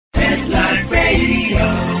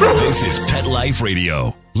This is Pet Life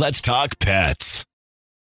Radio. Let's talk pets.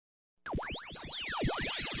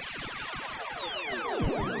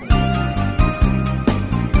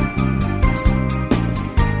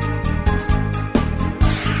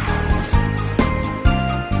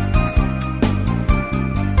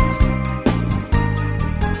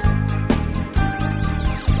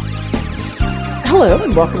 Hello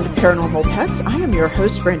and welcome to Paranormal Pets. I am your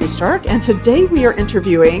host, Brandy Stark, and today we are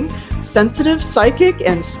interviewing sensitive psychic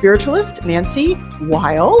and spiritualist Nancy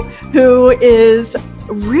Weil, who is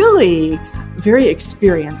really very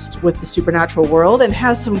experienced with the supernatural world and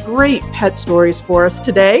has some great pet stories for us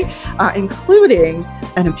today, including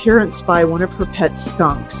an appearance by one of her pet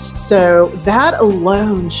skunks. So that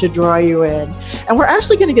alone should draw you in. And we're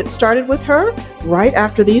actually going to get started with her right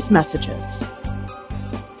after these messages.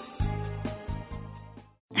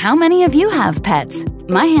 How many of you have pets?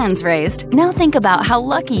 My hand's raised. Now think about how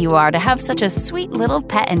lucky you are to have such a sweet little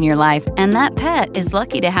pet in your life, and that pet is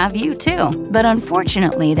lucky to have you too. But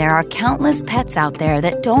unfortunately, there are countless pets out there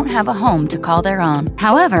that don't have a home to call their own.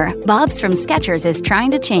 However, Bob's from Skechers is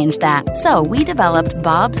trying to change that. So we developed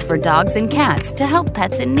Bob's for dogs and cats to help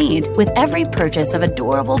pets in need. With every purchase of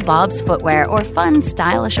adorable Bob's footwear or fun,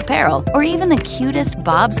 stylish apparel, or even the cutest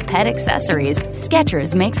Bob's pet accessories,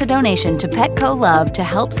 Skechers makes a donation to Petco Love to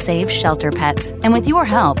help save shelter pets. And with your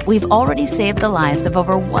help, we've already saved the lives of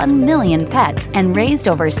over 1 million pets and raised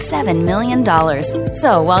over $7 million.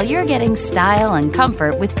 So while you're getting style and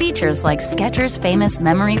comfort with features like Skechers' famous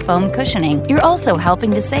memory foam cushioning, you're also helping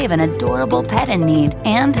to save an adorable pet in need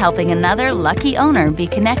and helping another lucky owner be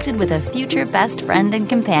connected with a future best friend and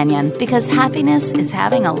companion, because happiness is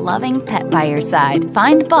having a loving pet by your side.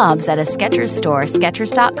 Find Bob's at a Skechers store,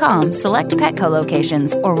 Skechers.com, select Petco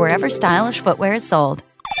locations, or wherever stylish footwear is sold.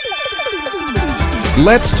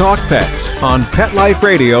 Let's Talk Pets on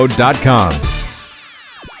PetLifeRadio.com.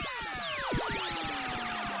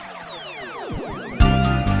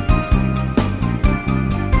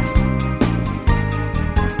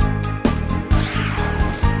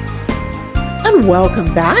 And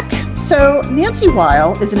welcome back. So Nancy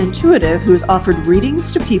Weil is an intuitive who has offered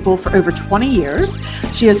readings to people for over 20 years.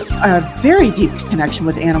 She has a very deep connection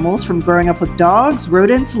with animals, from growing up with dogs,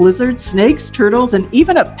 rodents, lizards, snakes, turtles, and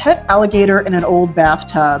even a pet alligator in an old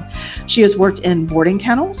bathtub. She has worked in boarding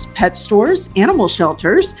kennels, pet stores, animal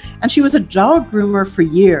shelters, and she was a dog groomer for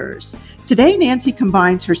years. Today, Nancy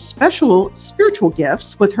combines her special spiritual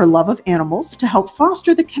gifts with her love of animals to help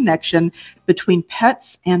foster the connection between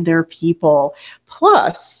pets and their people.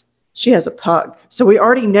 Plus, she has a pug. So we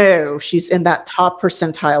already know she's in that top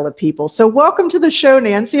percentile of people. So welcome to the show,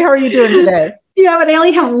 Nancy. How are you doing today? Yeah, but I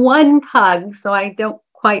only have one pug, so I don't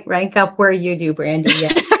quite rank up where you do, Brandy,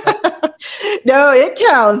 yet. No, it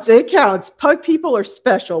counts. It counts. Pug people are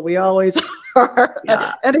special. We always are.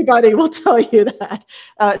 Yeah. Anybody will tell you that.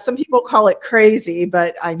 Some people call it crazy,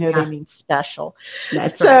 but I know they mean special.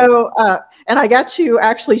 That's so, right. And I got to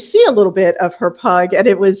actually see a little bit of her pug, and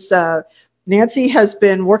it was Nancy has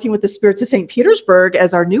been working with the Spirits of St. Petersburg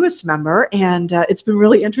as our newest member, and it's been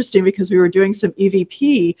really interesting because we were doing some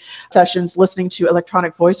EVP sessions listening to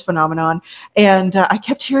electronic voice phenomenon, and I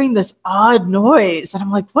kept hearing this odd noise, and I'm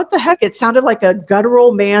like, what the heck? It sounded like a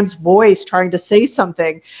guttural man's voice trying to say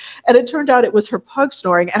something, and it turned out it was her pug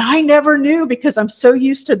snoring, and I never knew because I'm so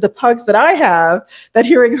used to the pugs that I have that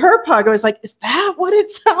hearing her pug, I was like, is that what it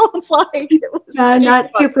sounds like? It was not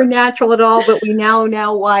supernatural at all, but we now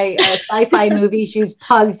know why sci-fi movies use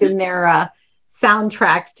pugs in their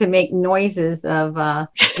soundtracks to make noises of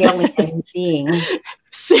alien beings.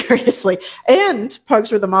 Seriously. And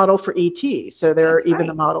pugs were the model for E.T. So they're even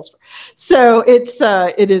the models. So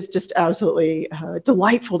it is just absolutely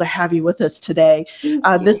delightful to have you with us today.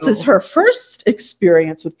 This is her first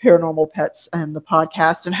experience with Paranormal Pets and the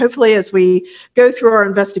podcast. And hopefully as we go through our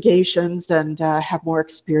investigations and have more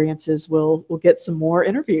experiences, we'll get some more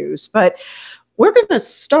interviews. But we're going to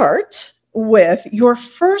start with your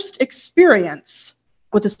first experience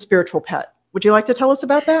with a spiritual pet. Would you like to tell us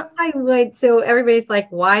about that? I would. So everybody's like,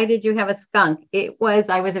 why did you have a skunk? I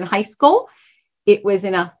was in high school. It was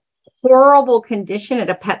in a horrible condition at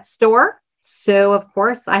a pet store. So of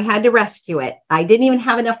course I had to rescue it. I didn't even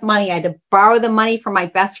have enough money. I had to borrow the money from my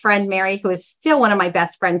best friend, Mary, who is still one of my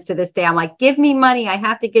best friends to this day. I'm like, give me money. I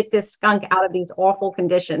have to get this skunk out of these awful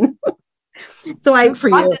conditions. So I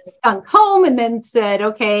brought this skunk home and then said,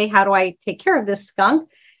 okay, how do I take care of this skunk?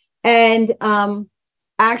 And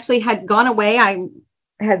actually had gone away. I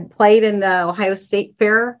had played in the Ohio State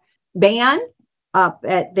Fair band up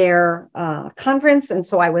at their conference. And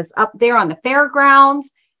so I was up there on the fairgrounds,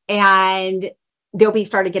 and Dobie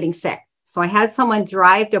started getting sick. So I had someone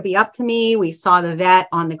drive Dopey up to me. We saw the vet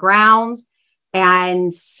on the grounds.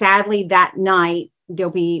 And sadly, that night,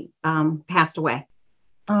 Dopey passed away.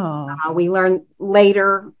 Oh, We learned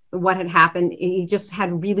later what had happened. He just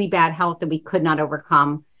had really bad health that we could not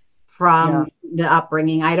overcome from the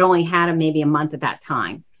upbringing. I'd only had him maybe a month at that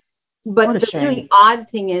time. But what a the shame. really odd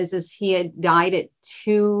thing is he had died at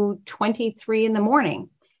 2:23 in the morning.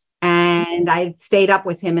 And I stayed up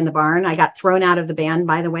with him in the barn. I got thrown out of the band,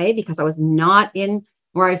 by the way, because I was not in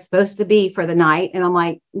where I was supposed to be for the night. And I'm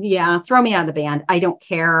like, yeah, throw me out of the band. I don't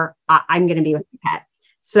care. I'm going to be with the pet.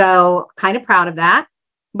 So kind of proud of that.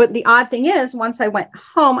 But the odd thing is, once I went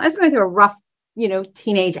home, I was going through a rough,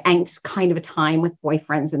 teenage angst kind of a time with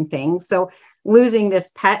boyfriends and things. So losing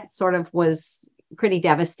this pet sort of was pretty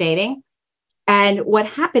devastating. And what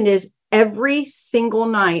happened is every single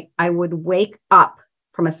night I would wake up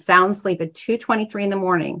from a sound sleep at 2:23 in the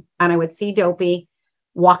morning, and I would see Dopey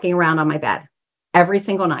walking around on my bed every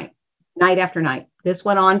single night, night after night. This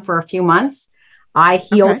went on for a few months. I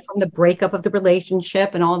healed from the breakup of the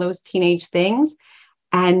relationship and all those teenage things.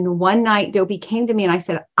 And one night Dopey came to me and I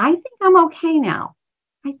said, I think I'm okay now.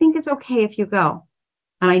 I think it's okay if you go.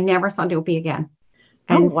 And I never saw Dopey again.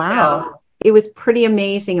 And wow. so it was pretty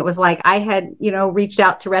amazing. It was like I had, reached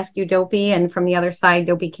out to rescue Dopey, and from the other side,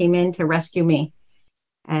 Dopey came in to rescue me.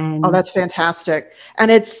 And Oh, that's fantastic.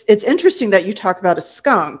 And it's interesting that you talk about a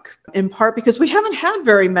skunk, in part because we haven't had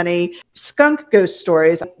very many skunk ghost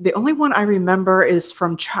stories. The only one I remember is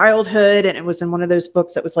from childhood, and it was in one of those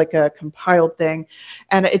books that was like a compiled thing.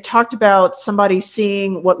 And it talked about somebody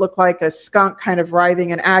seeing what looked like a skunk kind of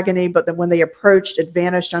writhing in agony, but then when they approached, it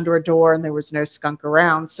vanished under a door and there was no skunk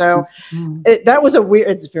around. So that was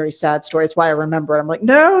it's a very sad story. It's why I remember it. I'm like,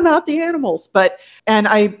 no, not the animals. And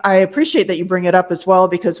I appreciate that you bring it up as well,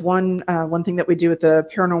 because one thing that we do with the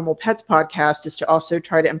Paranormal Pets podcast is to also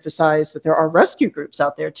try to emphasize that there are rescue groups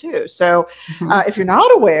out there too. So if you're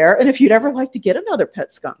not aware, and if you'd ever like to get another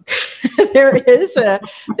pet skunk, there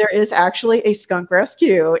is actually a skunk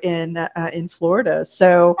rescue in Florida.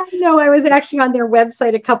 So I know I was actually on their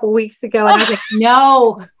website a couple weeks ago, and I was like,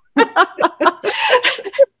 no.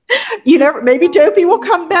 Maybe Dopey will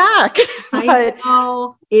come back. I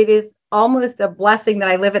know it is almost a blessing that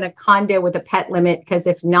I live in a condo with a pet limit, because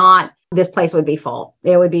if not, this place would be full.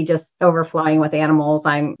 It would be just overflowing with animals.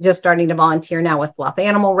 I'm just starting to volunteer now with Fluff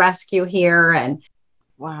Animal Rescue here, and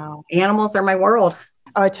wow, animals are my world.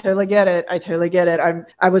 I totally get it.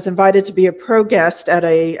 I was invited to be a pro guest at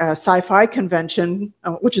a sci-fi convention,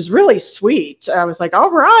 which is really sweet. I was like,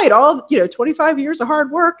 all right, 25 years of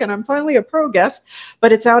hard work, and I'm finally a pro guest.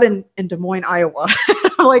 But it's out in Des Moines, Iowa.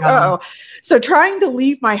 I'm like, oh. So trying to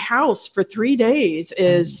leave my house for 3 days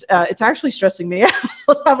is it's actually stressing me out.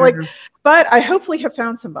 I'm like, but I hopefully have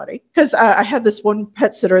found somebody, because I had this one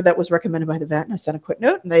pet sitter that was recommended by the vet, and I sent a quick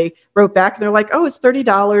note, and they wrote back, and they're like, oh, it's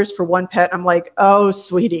 $30 for one pet. I'm like, oh,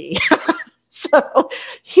 sweetie. So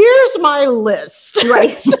here's my list.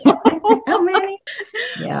 Right. How many?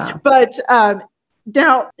 Yeah. But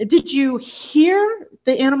now, did you hear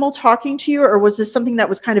the animal talking to you, or was this something that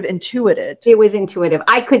was kind of intuitive? It was intuitive.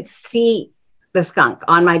 I could see the skunk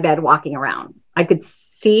on my bed walking around. I could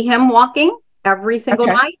see him walking every single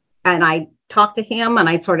night. And I talk to him, and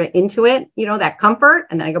I'd sort of intuit, that comfort,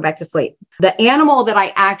 and then I go back to sleep. The animal that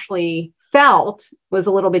I actually felt was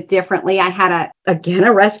a little bit differently. I had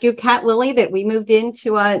a rescue cat, Lily, that we moved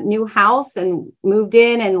into a new house and moved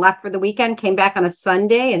in and left for the weekend, came back on a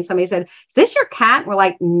Sunday, and somebody said, is this your cat? And we're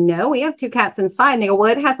like, no, we have 2 cats inside. And they go,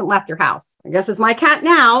 well, it hasn't left your house. I guess it's my cat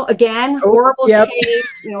now. Again, horrible shape,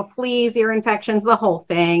 fleas, ear infections, the whole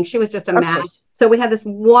thing. She was just a mess. So we had this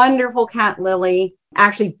wonderful cat, Lily.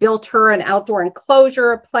 Actually built her an outdoor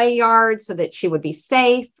enclosure, a play yard, so that she would be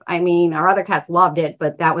safe. I mean, our other cats loved it,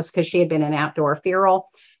 but that was because she had been an outdoor feral.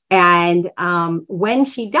 And when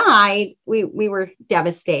she died, we were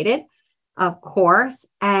devastated, of course.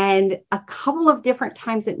 And a couple of different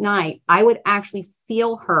times at night, I would actually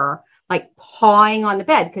feel her like pawing on the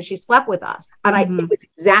bed, because she slept with us. And it was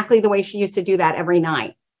exactly the way she used to do that every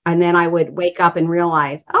night. And then I would wake up and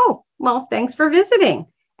realize, oh, well, thanks for visiting.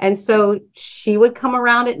 And so she would come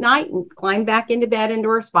around at night and climb back into bed into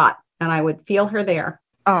her spot, and I would feel her there.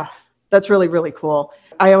 Oh, that's really, really cool.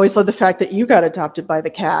 I always love the fact that you got adopted by the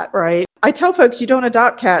cat, right? I tell folks, you don't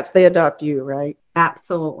adopt cats, they adopt you, right?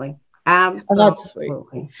 Absolutely. And that's sweet.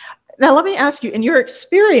 Now, let me ask you, in your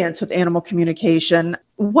experience with animal communication,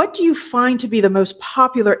 what do you find to be the most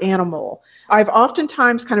popular animal I've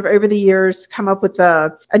oftentimes kind of over the years come up with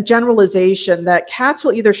a generalization that cats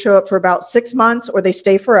will either show up for about 6 months or they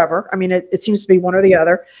stay forever. I mean, it seems to be one or the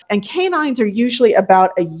other. And canines are usually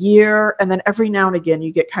about a year. And then every now and again,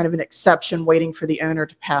 you get kind of an exception waiting for the owner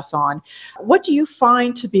to pass on. What do you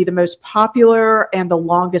find to be the most popular and the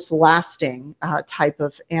longest lasting type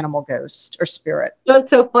of animal ghost or spirit? That's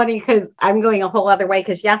so funny because I'm going a whole other way.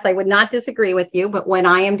 Because yes, I would not disagree with you, but when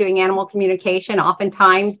I am doing animal communication,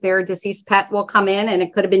 oftentimes their deceased pet will come in, and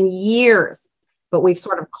it could have been years, but we've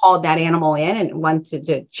sort of called that animal in and wanted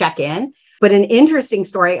to check in. But an interesting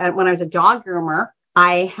story, when I was a dog groomer,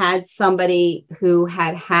 I had somebody who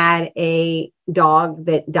had a dog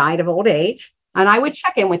that died of old age, and I would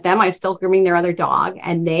check in with them. I was still grooming their other dog,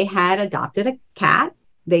 and they had adopted a cat.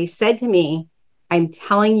 They said to me, I'm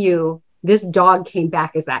telling you, this dog came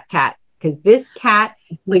back as that cat, because this cat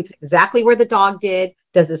sleeps exactly where the dog did,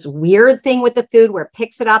 does this weird thing with the food where it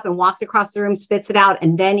picks it up and walks across the room, spits it out,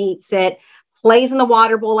 and then eats it, plays in the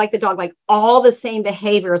water bowl like the dog, like all the same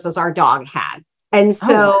behaviors as our dog had. And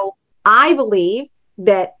so I believe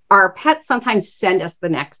that our pets sometimes send us the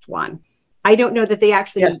next one. I don't know that they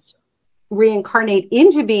actually reincarnate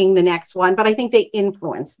into being the next one, but I think they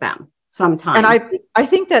influence them sometimes. And I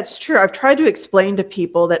think that's true. I've tried to explain to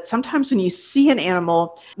people that sometimes when you see an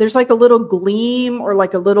animal, there's like a little gleam or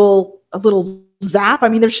like a little zap. I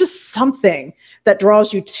mean, there's just something that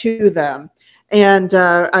draws you to them. And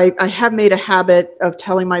I have made a habit of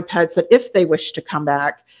telling my pets that if they wish to come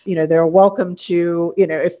back, they're welcome to,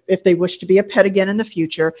 if they wish to be a pet again in the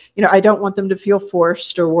future, I don't want them to feel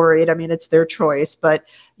forced or worried. I mean, it's their choice, but,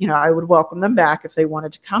 I would welcome them back if they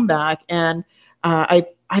wanted to come back. And I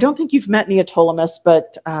don't think you've met Neotolamus,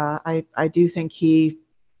 but I do think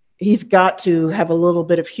he's got to have a little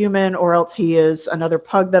bit of human, or else he is another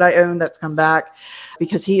pug that I own that's come back,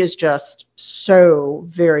 because he is just so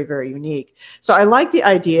very, very unique. So I like the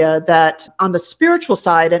idea that on the spiritual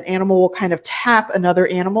side, an animal will kind of tap another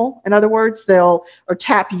animal. In other words, they'll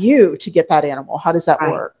tap you to get that animal. How does that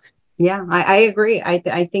work? Yeah, I agree.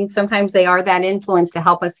 I think sometimes they are that influence to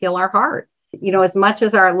help us heal our heart. As much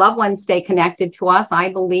as our loved ones stay connected to us, I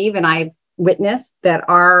believe, and I've witnessed that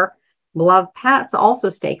our beloved pets also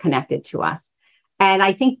stay connected to us. And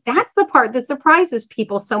I think that's the part that surprises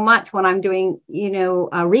people so much when I'm doing,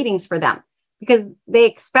 readings for them, because they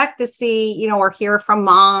expect to see, or hear from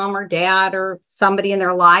mom or dad or somebody in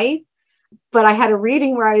their life. But I had a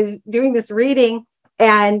reading where I was doing this reading,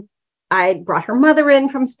 and I brought her mother in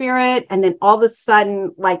from spirit, and then all of a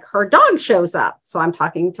sudden, like, her dog shows up. So I'm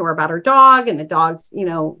talking to her about her dog, and the dog's,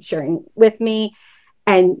 sharing with me.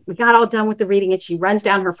 And we got all done with the reading, and she runs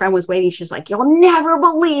down. Her friend was waiting. She's like, "You'll never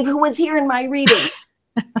believe who was here in my reading."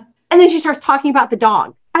 And then she starts talking about the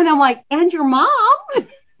dog. And I'm like, "And your mom?"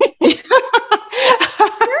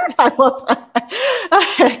 I love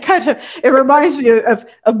that. It reminds me of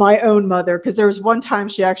my own mother, because there was one time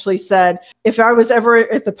she actually said, if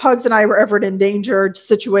the pugs and I were ever in an endangered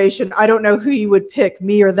situation, I don't know who you would pick,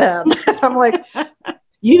 me or them. I'm like,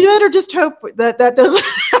 you better just hope that doesn't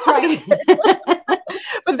happen.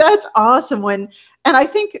 But that's awesome and I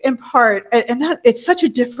think in part, and that it's such a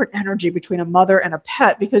different energy between a mother and a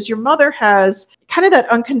pet, because your mother has kind of that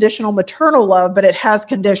unconditional maternal love, but it has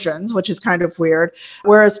conditions, which is kind of weird.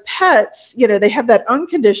 Whereas pets, they have that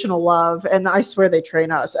unconditional love, and I swear they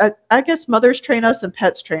train us. I guess mothers train us and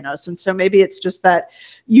pets train us. And so maybe it's just that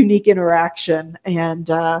unique interaction. And,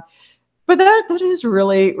 but that is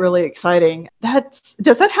really, really exciting. Does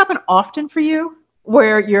that happen often for you,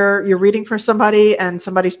 where you're reading for somebody and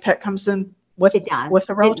somebody's pet comes in with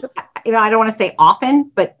a relative? I don't want to say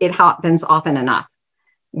often, but it happens often enough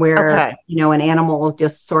where, an animal will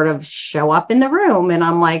just sort of show up in the room, and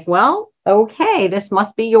I'm like, well, okay, this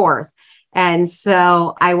must be yours. And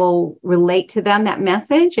so I will relate to them that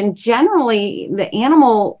message. And generally the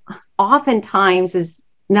animal oftentimes is,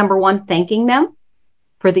 number one, thanking them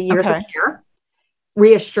for the years of care,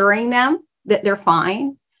 reassuring them that they're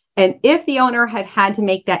fine. And if the owner had to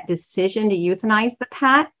make that decision to euthanize the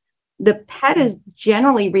pet is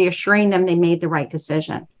generally reassuring them they made the right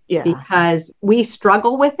decision. Yeah. Because we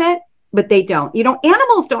struggle with it, but they don't.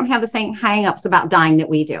 Animals don't have the same hangups about dying that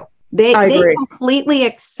we do. They completely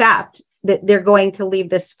accept that they're going to leave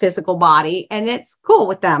this physical body, and it's cool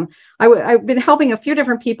with them. I've been helping a few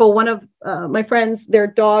different people. One of my friends, their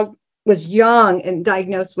dog was young and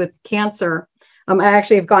diagnosed with cancer. I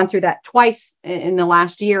actually have gone through that twice in the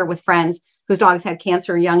last year with friends whose dogs had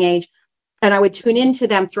cancer at a young age. And I would tune into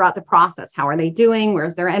them throughout the process. How are they doing?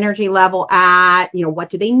 Where's their energy level at? What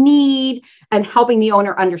do they need? And helping the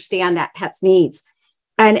owner understand that pet's needs.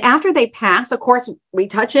 And after they pass, of course, we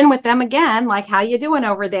touch in with them again, like, how you doing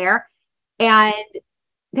over there? and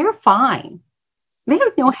they're fine. They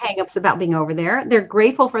have no hangups about being over there. They're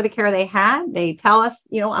grateful for the care they had. They tell us,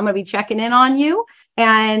 I'm going to be checking in on you,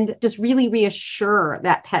 and just really reassure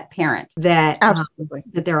that pet parent that Absolutely.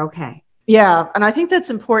 That they're okay. Yeah. And I think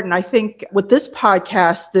that's important. I think with this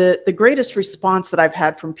podcast, the greatest response that I've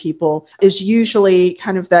had from people is usually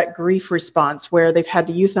kind of that grief response where they've had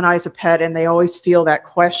to euthanize a pet and they always feel that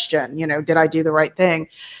question, did I do the right thing?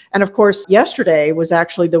 And of course, yesterday was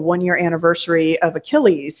actually the 1-year anniversary of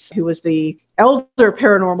Achilles, who was the elder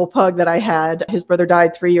paranormal pug that I had. His brother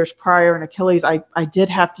died 3 years prior, and Achilles, I did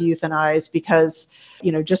have to euthanize because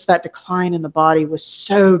just that decline in the body was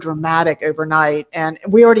so dramatic overnight. And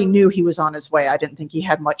we already knew he was on his way. I didn't think he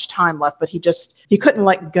had much time left, but he couldn't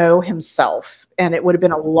let go himself. And it would have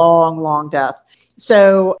been a long, long death.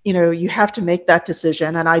 So, you have to make that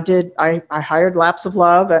decision. And I did, I hired Laps of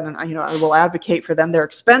Love, and, I will advocate for them. They're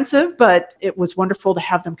expensive, but it was wonderful to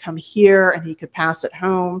have them come here and he could pass it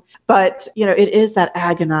home. But, it is that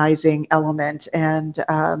agonizing element. And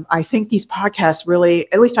I think these podcasts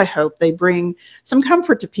really, at least I hope, they bring some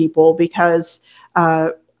comfort to people, because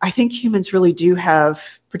I think humans really do have,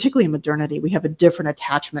 particularly in modernity, we have a different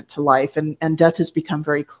attachment to life, and death has become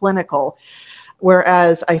very clinical.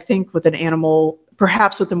 Whereas I think with an animal,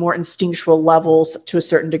 perhaps with the more instinctual levels to a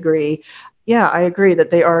certain degree, yeah, I agree that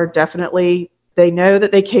they are definitely, they know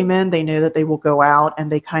that they came in, they know that they will go out,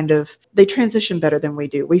 and they transition better than we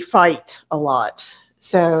do. We fight a lot.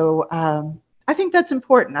 So I think that's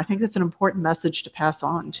important. I think that's an important message to pass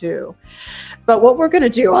on too. But what we're going to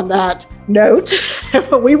do on that note,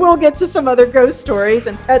 we will get to some other ghost stories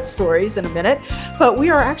and pet stories in a minute, but we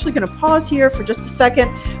are actually going to pause here for just a second.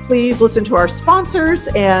 Please listen to our sponsors,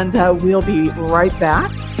 and we'll be right back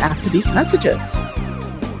after these messages.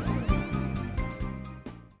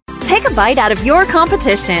 Take a bite out of your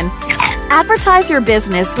competition. Advertise your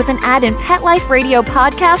business with an ad in Pet Life Radio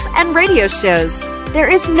podcasts and radio shows. There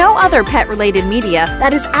is no other pet-related media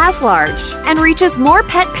that is as large and reaches more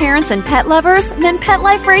pet parents and pet lovers than Pet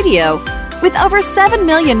Life Radio. With over 7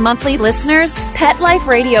 million monthly listeners, Pet Life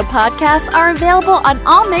Radio podcasts are available on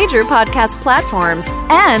all major podcast platforms,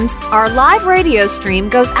 and our live radio stream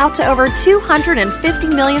goes out to over 250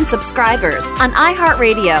 million subscribers on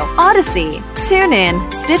iHeartRadio, Odyssey, TuneIn,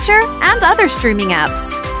 Stitcher, and other streaming apps.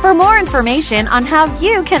 For more information on how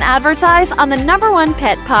you can advertise on the #1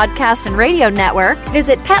 pet podcast and radio network,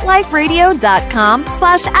 visit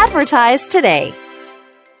PetLifeRadio.com/advertise today.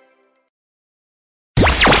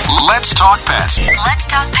 Let's talk pets. Let's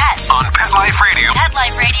talk pets On Pet Life Radio. Pet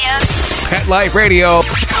Life Radio.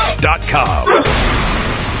 PetLifeRadio.com.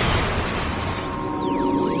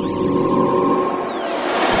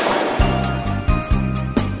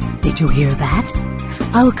 Did you hear that?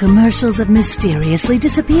 Our commercials have mysteriously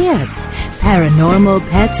disappeared. Paranormal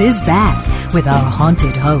Pets is back with our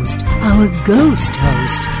haunted host, our ghost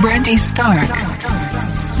host, Brandy Stark.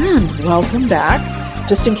 And welcome back.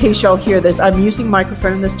 Just in case y'all hear this, I'm using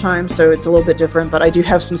microphone this time, so it's a little bit different, but I do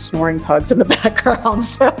have some snoring pugs in the background,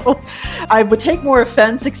 so I would take more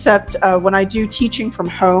offense, except when I do teaching from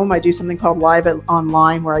home, I do something called Live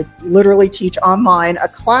Online, where I literally teach online a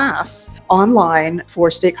class online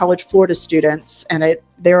for State College Florida students, and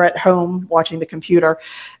they're at home watching the computer.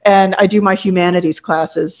 And I do my humanities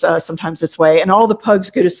classes sometimes this way, and all the pugs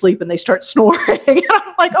go to sleep and they start snoring. And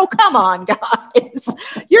I'm like, oh, come on, guys.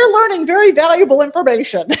 You're learning very valuable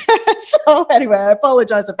information. So anyway, I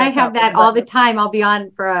apologize if I have that all the time. I'll be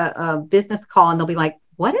on for a business call, and they'll be like,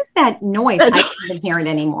 what is that noise? I can't even hear it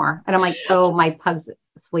anymore. And I'm like, oh, my pugs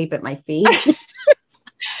sleep at my feet.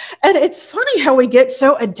 And it's funny how we get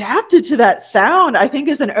so adapted to that sound. I think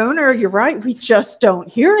as an owner, you're right. We just don't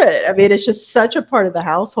hear it. I mean, it's just such a part of the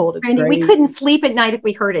household. It's Randy, great. we couldn't sleep at night if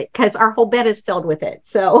we heard it, because our whole bed is filled with it.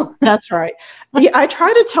 So that's right. Yeah, I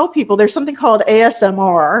try to tell people there's something called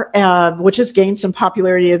ASMR, which has gained some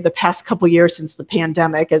popularity in the past couple of years since the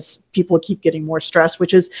pandemic, as people keep getting more stressed,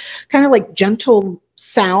 which is kind of like gentle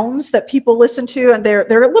sounds that people listen to, and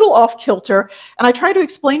they're a little off kilter. And I try to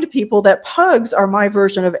explain to people that pugs are my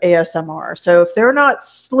version of ASMR. So if they're not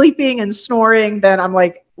sleeping and snoring, then I'm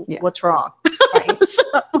like, what's wrong? Right.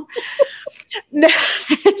 So,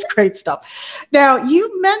 it's great stuff. Now,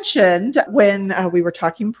 you mentioned when we were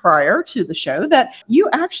talking prior to the show that you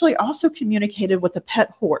actually also communicated with a pet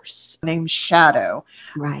horse named Shadow.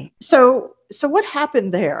 Right. So what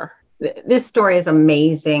happened there? This story is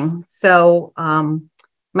amazing. So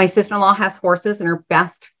my sister-in-law has horses, and her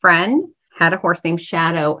best friend had a horse named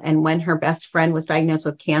Shadow. And when her best friend was diagnosed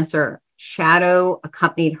with cancer, Shadow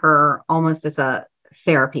accompanied her almost as a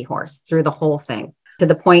therapy horse through the whole thing. to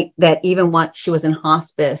the point that even once she was in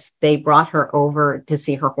hospice, they brought her over to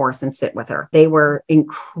see her horse and sit with her. They were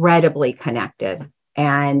incredibly connected.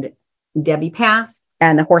 And Debbie passed,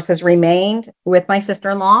 and the horse has remained with my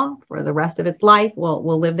sister-in-law for the rest of its life.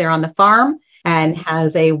 We'll live there on the farm and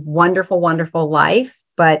has a wonderful, wonderful life.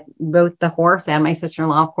 But both the horse and my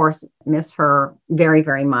sister-in-law, of course, miss her very,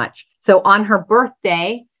 very much. So on her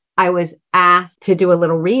birthday, I was asked to do a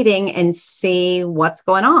little reading and see what's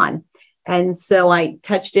going on. And so I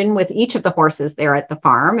touched in with each of the horses there at the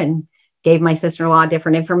farm and gave my sister-in-law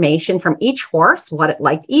different information from each horse, what it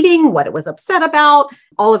liked eating, what it was upset about,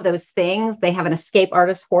 all of those things. They have an escape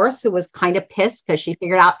artist horse who was kind of pissed because she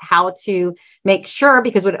figured out how to make sure,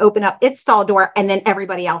 because it would open up its stall door and then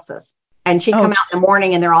everybody else's. And she'd come out in the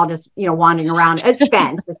morning and they're all just, wandering around. It's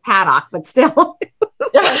fence, it's paddock, but still.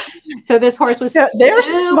 So this horse was they're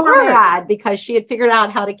smart. Mad because she had figured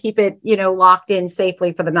out how to keep it, locked in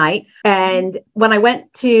safely for the night. And when I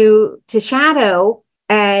went to Shadow,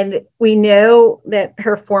 and we know that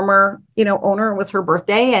her former, owner, was her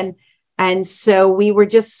birthday. And so we were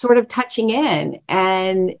just sort of touching in,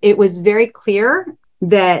 and it was very clear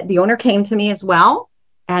that the owner came to me as well,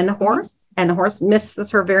 and the horse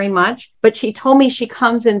misses her very much. But she told me she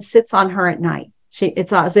comes and sits on her at night.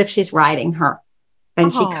 It's as if she's riding her,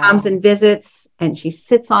 and she comes and visits, and she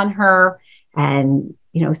sits on her and,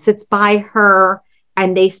 sits by her,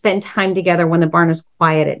 and they spend time together when the barn is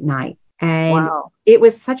quiet at night. And it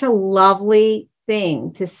was such a lovely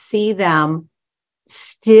thing to see them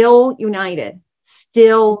still united,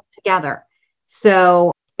 still together.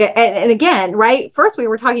 So, and again, right? First, we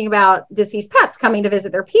were talking about deceased pets coming to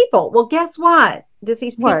visit their people. Well, guess what?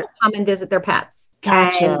 Deceased people come and visit their pets.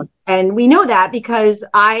 Gotcha. And we know that because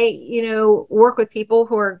I, work with people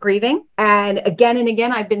who are grieving. And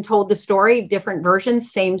again, I've been told the story, different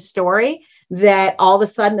versions, same story, that all of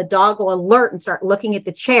a sudden the dog will alert and start looking at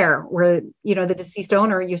the chair where, the deceased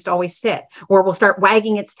owner used to always sit, or will start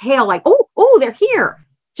wagging its tail like, oh, they're here,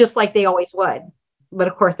 just like they always would. But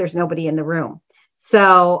of course, there's nobody in the room.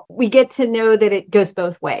 So we get to know that it goes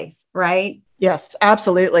both ways, right? Yes,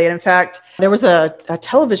 absolutely. And in fact, there was a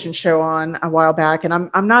television show on a while back, and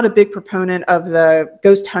I'm not a big proponent of the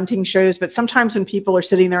ghost hunting shows, but sometimes when people are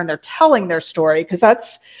sitting there and they're telling their story, because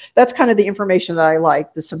that's kind of the information that I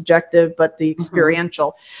like, the subjective, but the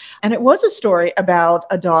experiential. And it was a story about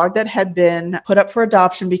a dog that had been put up for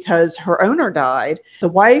adoption because her owner died. The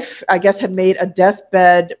wife, I guess, had made a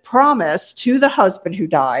deathbed promise to the husband who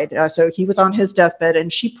died. So he was on his deathbed,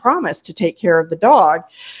 and she promised to take care of the dog,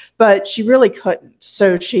 but she really couldn't.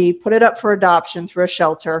 So she put it up for adoption through a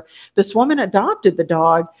shelter. This woman adopted the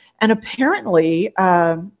dog, and apparently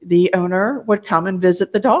the owner would come and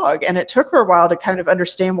visit the dog. And it took her a while to kind of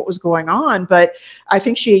understand what was going on. But I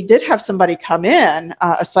think she did have somebody come in,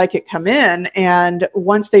 a psychic come in. And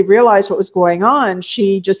once they realized what was going on,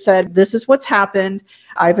 she just said, "This is what's happened.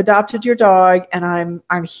 I've adopted your dog, and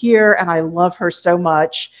I'm here, and I love her so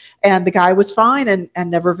much." And the guy was fine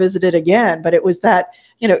and never visited again. But it was that,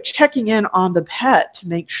 checking in on the pet to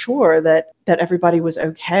make sure that everybody was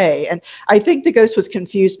okay. And I think the ghost was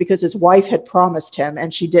confused because his wife had promised him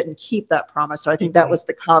and she didn't keep that promise. So I think that was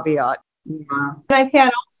the caveat. Yeah. And I've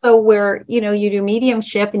had also where, you do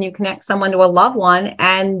mediumship and you connect someone to a loved one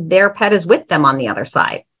and their pet is with them on the other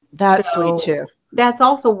side. That's sweet too. That's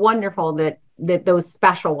also wonderful that those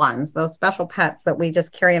special ones, those special pets that we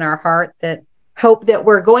just carry in our heart that hope that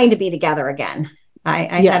we're going to be together again. I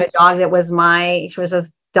had a dog that was she was a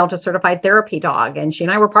Delta certified therapy dog, and she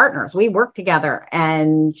and I were partners. We worked together,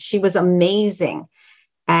 and she was amazing,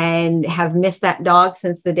 and have missed that dog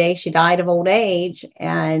since the day she died of old age.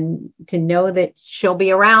 And to know that she'll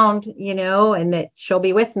be around, and that she'll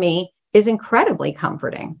be with me is incredibly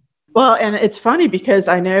comforting. Well, and it's funny because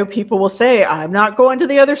I know people will say, "I'm not going to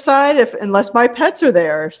the other side unless my pets are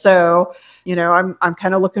there." So, I'm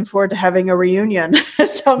kind of looking forward to having a reunion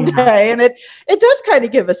someday. Yeah. And it does kind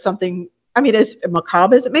of give us something. I mean, as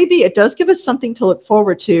macabre as it may be, it does give us something to look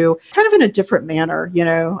forward to, kind of in a different manner,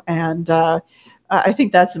 and I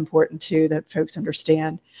think that's important too, that folks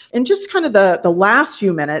understand. And just kind of the last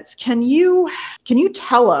few minutes, can you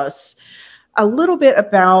tell us a little bit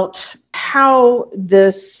about how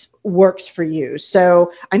this works for you?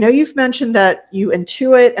 So I know you've mentioned that you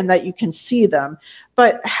intuit and that you can see them,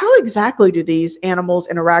 but how exactly do these animals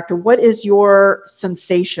interact, or what is your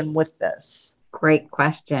sensation with this? Great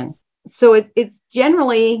question. So it's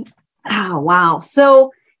generally,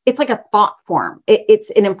 So it's like a thought form. It's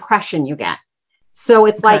an impression you get. So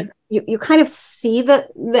it's like you kind of see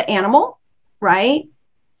the animal, right?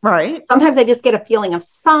 Right. Sometimes I just get a feeling of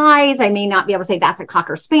size. I may not be able to say that's a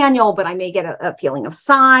Cocker Spaniel, but I may get a feeling of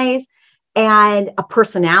size. and a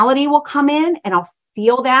personality will come in, and I'll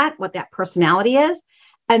feel what that personality is.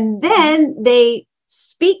 And then they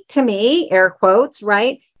speak to me, air quotes,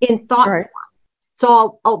 right, in thought. Right.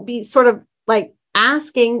 So I'll be sort of like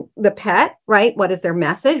asking the pet, right, what is their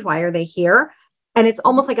message? Why are they here? And it's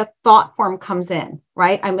almost like a thought form comes in,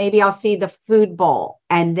 right? And maybe I'll see the food bowl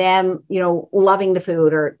and them, loving the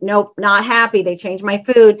food, or nope, not happy. They changed my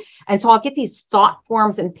food. And so I'll get these thought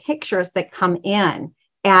forms and pictures that come in.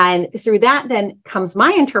 And through that then comes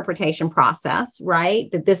my interpretation process,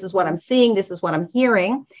 right? That this is what I'm seeing. This is what I'm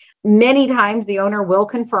hearing. Many times the owner will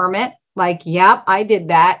confirm it. Like, yep, I did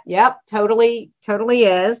that. Yep, totally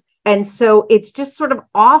is. And so it's just sort of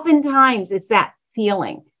oftentimes it's that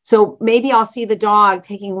feeling. So maybe I'll see the dog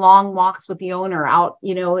taking long walks with the owner out,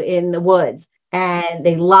 in the woods, and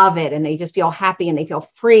they love it and they just feel happy and they feel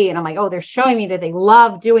free. And I'm like, oh, they're showing me that they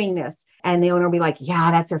love doing this. And the owner will be like,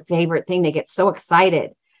 yeah, that's their favorite thing. They get so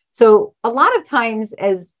excited. So a lot of times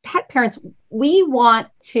as pet parents, we want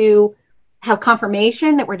to have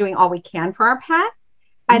confirmation that we're doing all we can for our pet.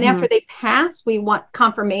 And after they pass, we want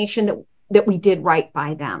confirmation that we did right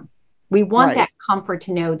by them. We want that comfort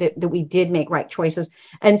to know that we did make right choices.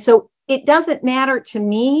 And so it doesn't matter to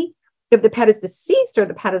me if the pet is deceased or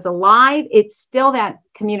the pet is alive. It's still that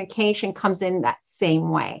communication comes in that same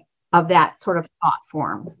way of that sort of thought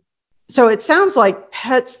form. So it sounds like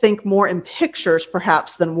pets think more in pictures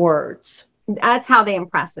perhaps than words. That's how they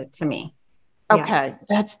impress it to me. Okay.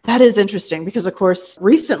 Yeah. That is interesting because, of course,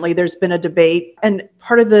 recently there's been a debate, and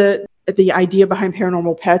part of the idea behind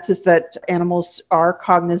paranormal pets is that animals are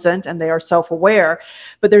cognizant and they are self-aware,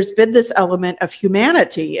 but there's been this element of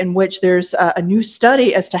humanity in which there's a new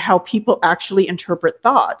study as to how people actually interpret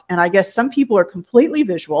thought. And I guess some people are completely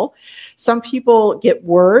visual, some people get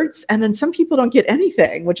words, and then some people don't get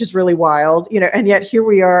anything, which is really wild, and yet here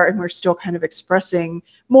we are and we're still kind of expressing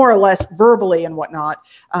more or less verbally and whatnot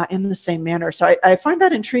in the same manner. So I find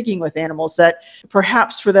that intriguing with animals, that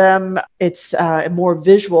perhaps for them it's a more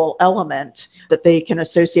visual element that they can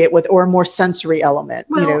associate with, or a more sensory element,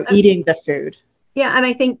 eating the food. Yeah. And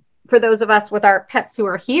I think for those of us with our pets who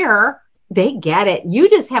are here, they get it. You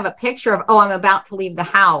just have a picture of, oh, I'm about to leave the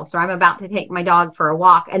house, or I'm about to take my dog for a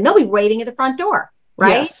walk, and they'll be waiting at the front door.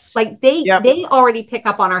 Right? Yes. Like they already pick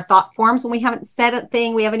up on our thought forms, and we haven't said a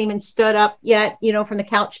thing. We haven't even stood up yet, from the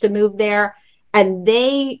couch to move there. And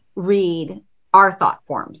they read our thought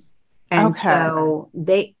forms. And so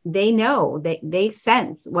they know, they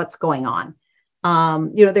sense what's going on.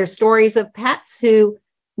 There's stories of pets who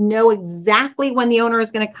know exactly when the owner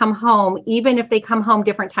is going to come home, even if they come home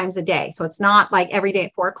different times a day. So it's not like every day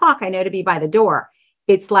at 4:00, I know to be by the door.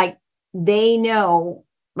 It's like they know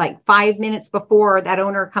like 5 minutes before that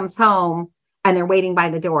owner comes home, and they're waiting by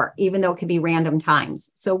the door, even though it could be random times.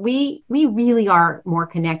 So we really are more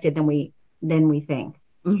connected than we think.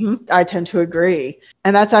 Mm-hmm. I tend to agree.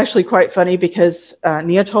 And that's actually quite funny because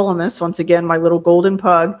Neoptolemus, once again, my little golden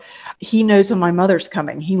pug, he knows when my mother's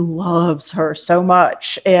coming. He loves her so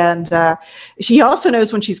much. And she also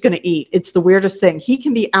knows when she's going to eat. It's the weirdest thing. He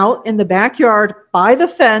can be out in the backyard by the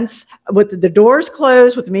fence with the doors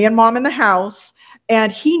closed with me and mom in the house.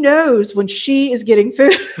 And he knows when she is getting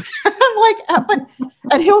food. I'm like,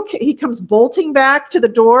 and he comes bolting back to the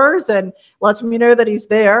doors and lets me know that he's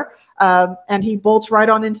there. And he bolts right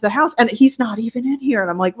on into the house, and he's not even in here. And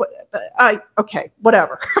I'm like, okay,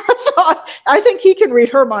 whatever. So I think he can read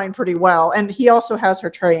her mind pretty well. And he also has her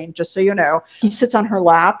trained, just so you know. He sits on her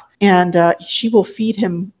lap, and she will feed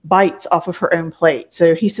him bites off of her own plate.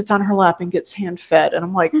 So he sits on her lap and gets hand fed. And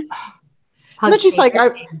I'm like, and then she's like,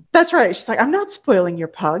 that's right. She's like, I'm not spoiling your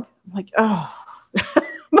pug. I'm like, oh,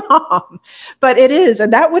 Mom. But it is.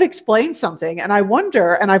 And that would explain something. And I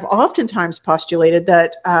wonder, and I've oftentimes postulated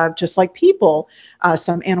that just like people,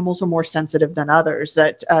 some animals are more sensitive than others,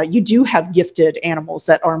 that you do have gifted animals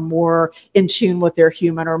that are more in tune with their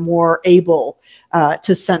human, or more able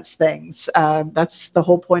to sense things. That's the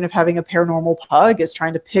whole point of having a paranormal pug, is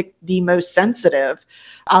trying to pick the most sensitive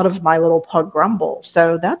out of my little pug Grumble.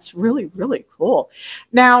 So that's really, really cool.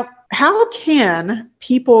 Now, how can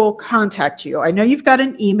people contact you? I know you've got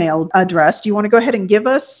an email address. Do you want to go ahead and give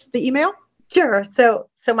us the email? Sure. So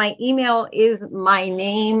my email is my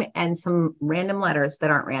name and some random letters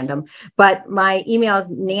that aren't random, but my email is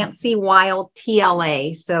Nancy Weil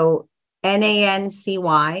TLA. So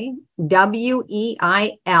NancyWeil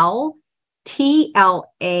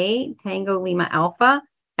TLA Tango Lima Alpha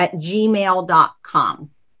 @gmail.com.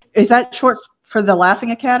 Is that short for the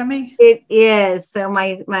Laughing Academy? It is. So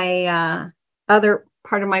my other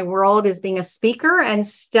part of my world is being a speaker and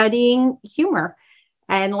studying humor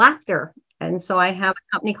and laughter. And so I have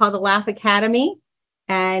a company called the Laugh Academy,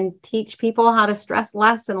 and teach people how to stress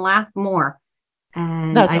less and laugh more.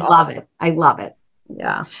 And That's I awesome. love it. I love it.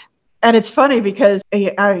 Yeah. And it's funny because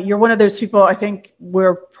you're one of those people, I think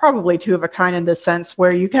we're probably two of a kind in this sense,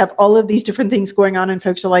 where you have all of these different things going on and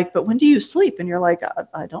folks are like, but when do you sleep? And you're like,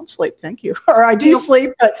 I don't sleep, thank you. Or I do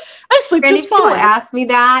sleep, but I sleep just fine. People ask me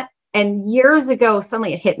that. And years ago,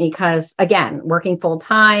 suddenly it hit me because, again, working full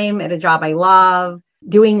time at a job I love,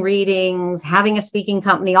 doing readings, having a speaking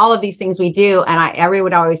company, all of these things we do. And everyone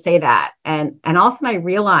would always say that. And all of a sudden I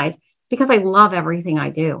realized it's because I love everything I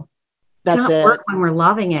do. That's it's not it. work when we're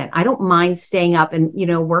loving it. I don't mind staying up and,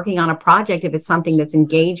 working on a project if it's something that's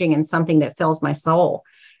engaging and something that fills my soul.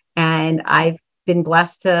 And I've been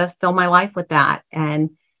blessed to fill my life with that.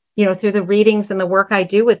 And, through the readings and the work I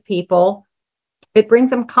do with people, it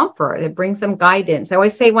brings them comfort. It brings them guidance. I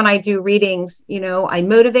always say when I do readings, I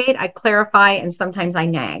motivate, I clarify, and sometimes I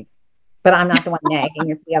nag. But I'm not the one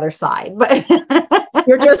nagging, it's the other side. But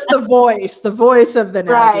you're just the voice of the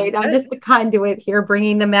nagging. Right. I'm just the conduit here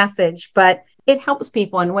bringing the message, but it helps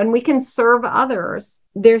people. And when we can serve others,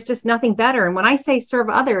 there's just nothing better. And when I say serve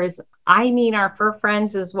others, I mean our fur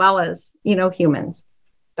friends as well as, humans.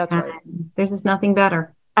 That's right. There's just nothing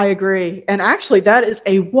better. I agree. And actually, that is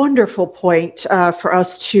a wonderful point for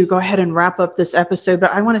us to go ahead and wrap up this episode.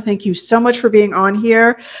 But I want to thank you so much for being on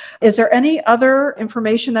here. Is there any other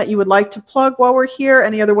information that you would like to plug while we're here?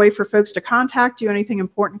 Any other way for folks to contact you? Anything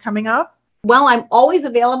important coming up? Well, I'm always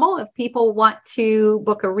available if people want to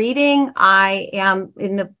book a reading. I am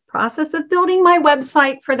in the process of building my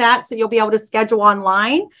website for that, so you'll be able to schedule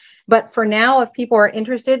online. But for now, if people are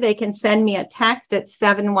interested, they can send me a text at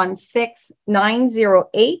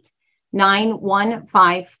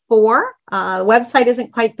 716-908-9154. Website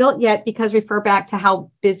isn't quite built yet because refer back to how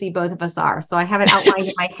busy both of us are. So I have it outlined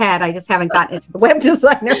in my head. I just haven't gotten it to the web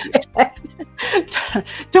designer yet.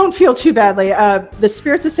 Don't feel too badly. The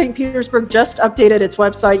Spirits of St. Petersburg just updated its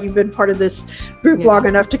website. You've been part of this group long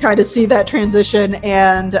enough to kind of see that transition.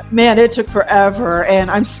 And man, it took forever.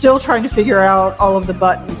 And I'm still trying to figure out all of the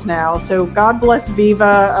buttons now. So God bless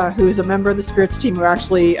Viva, who is a member of the Spirits team who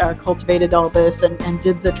actually cultivated all this and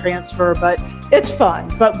did the transfer. But it's fun.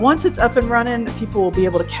 But once it's up and running, people will be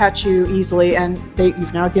able to catch you easily. And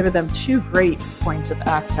you've now given them 2 great points of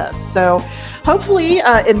access. So hopefully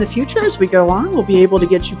in the future, as we go on, we'll be able to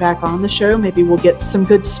get you back on the show. Maybe we'll get some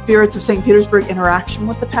good Spirits of St. Petersburg interaction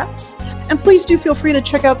with the pets. And please do feel free to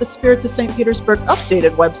check out the Spirits of St. Petersburg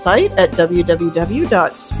updated website at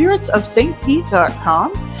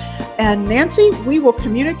www.spiritsofstpete.com. And Nancy, we will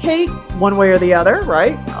communicate one way or the other,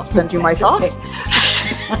 right? I'll send you my thoughts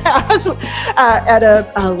at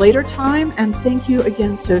a later time. And thank you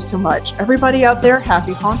again so much. Everybody out there,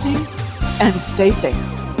 happy hauntings and stay safe.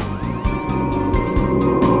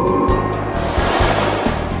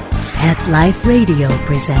 Pet Life Radio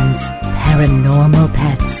presents Paranormal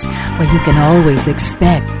Pets, where you can always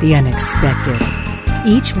expect the unexpected.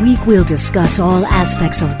 Each week we'll discuss all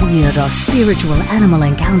aspects of weird or spiritual animal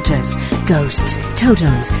encounters, ghosts,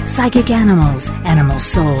 totems, psychic animals, animal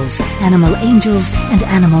souls, animal angels, and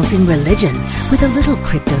animals in religion, with a little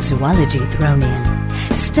cryptozoology thrown in.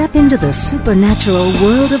 Step into the supernatural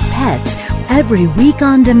world of pets every week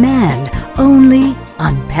on demand, only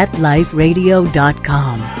on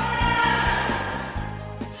PetLifeRadio.com.